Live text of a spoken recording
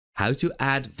How to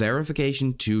add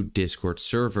verification to Discord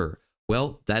server.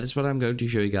 Well, that is what I'm going to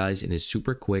show you guys in a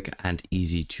super quick and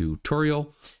easy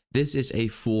tutorial. This is a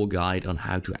full guide on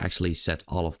how to actually set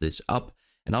all of this up,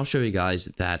 and I'll show you guys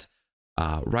that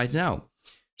right now.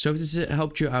 So if this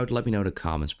helped you out, let me know in the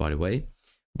comments, by the way.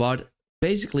 But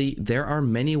basically, there are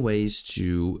many ways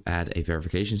to add a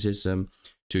verification system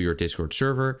to your Discord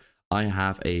server. I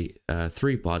have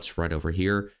three bots right over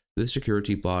here: the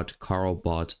security bot, Carl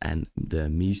bot, and the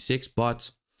Me6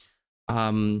 bot.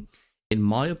 In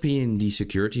my opinion, the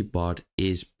security bot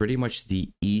is pretty much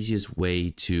the easiest way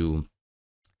to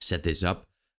set this up.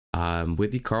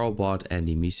 With the Carl bot and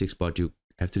the Me6 bot, you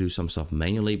have to do some stuff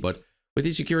manually, but with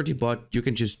the security bot, you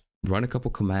can just run a couple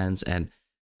commands and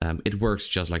it works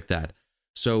just like that.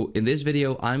 So in this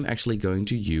video, I'm actually going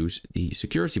to use the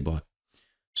security bot.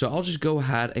 So I'll just go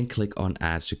ahead and click on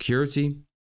add security.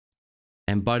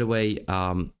 And by the way,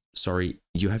 sorry,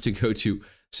 you have to go to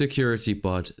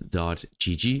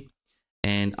securitybot.gg,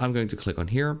 and I'm going to click on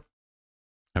here.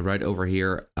 And right over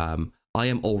here, I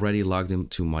am already logged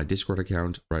into my Discord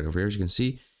account right over here, as you can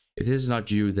see. If this is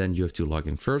not you, then you have to log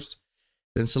in first.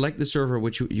 Then select the server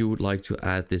which you would like to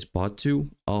add this bot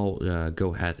to. I'll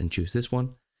go ahead and choose this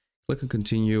one. Click on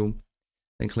continue,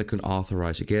 then click on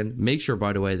authorize again. Make sure,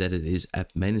 by the way, that it is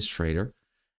administrator,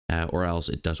 or else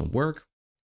it doesn't work.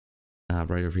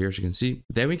 Right over here, as you can see.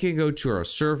 Then we can go to our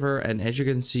server, and as you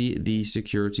can see, the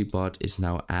security bot is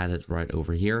now added right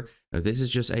over here. Now, this is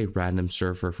just a random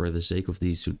server for the sake of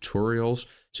these tutorials,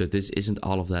 so this isn't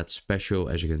all of that special.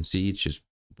 As you can see, it's just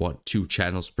two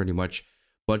channels pretty much.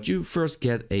 But you first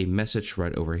get a message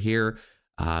right over here,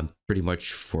 pretty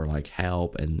much for like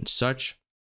help and such.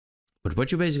 But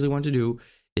what you basically want to do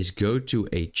is go to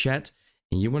a chat,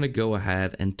 and you want to go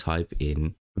ahead and type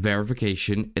in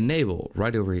verification enable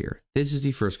right over here. This is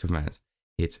the first command.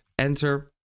 Hit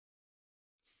enter,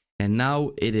 and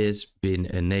now it has been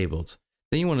enabled.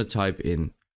 Then you want to type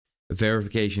in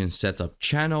verification setup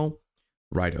channel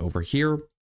right over here.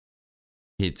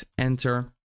 Hit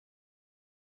enter.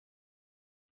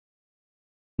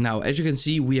 Now, as you can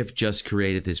see, we have just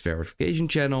created this verification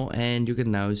channel, and you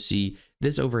can now see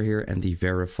this over here and the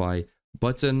verify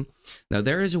button. Now,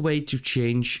 there is a way to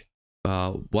change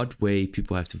what way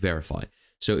people have to verify.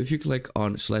 So if you click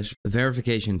on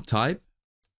 /verification type,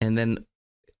 and then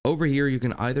over here, you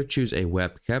can either choose a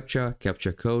web captcha,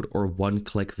 captcha code, or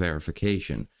one-click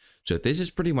verification. So this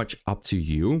is pretty much up to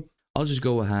you. I'll just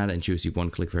go ahead and choose the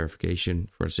one-click verification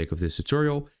for the sake of this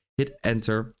tutorial. Hit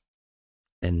enter,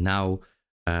 and now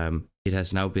it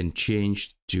has now been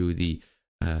changed to the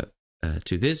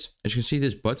to this. As you can see,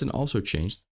 this button also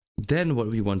changed. Then what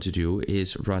we want to do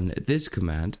is run this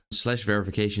command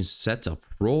 /verification setup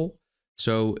role.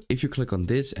 So if you click on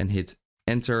this and hit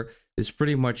enter, this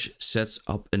pretty much sets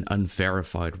up an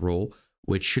unverified role,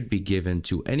 which should be given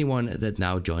to anyone that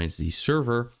now joins the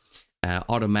server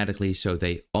automatically, so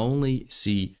they only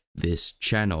see this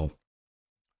channel,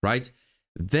 right?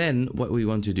 Then what we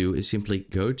want to do is simply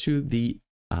go to the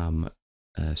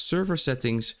server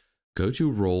settings, go to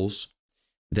roles.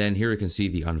 Then here you can see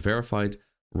the unverified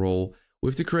role. We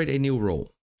have to create a new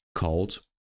role called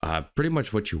pretty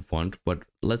much what you want, but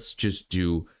let's just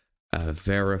do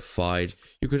verified.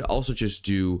 You could also just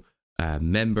do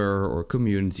member or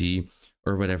community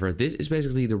or whatever. This is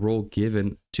basically the role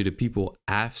given to the people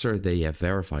after they have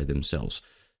verified themselves.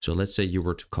 So let's say you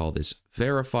were to call this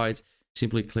verified.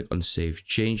 Simply click on save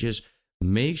changes.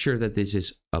 Make sure that this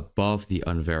is above the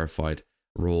unverified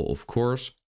role, of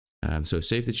course. So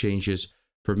save the changes,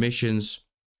 permissions,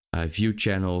 view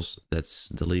channels. That's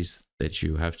the least that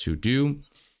you have to do.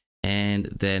 And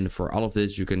then for all of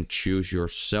this, you can choose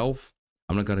yourself.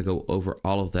 I'm not going to go over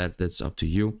all of that. That's up to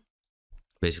you.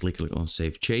 Basically click on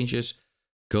save changes,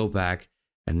 go back.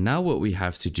 And now what we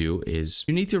have to do is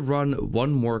you need to run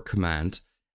one more command.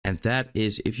 And that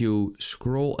is, if you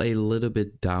scroll a little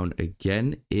bit down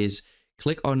again, is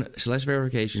click on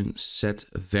 /verification set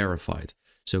verified.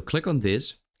 So click on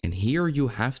this, and here you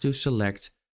have to select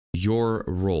your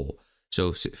role.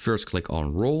 So first click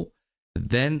on role,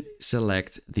 then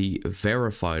select the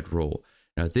verified role.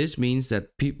 Now this means that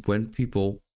when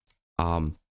people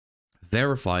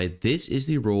verify, this is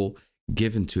the role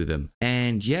given to them.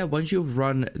 And yeah, once you've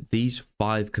run these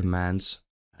 5 commands,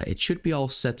 it should be all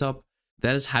set up.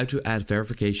 That is how to add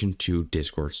verification to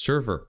Discord server.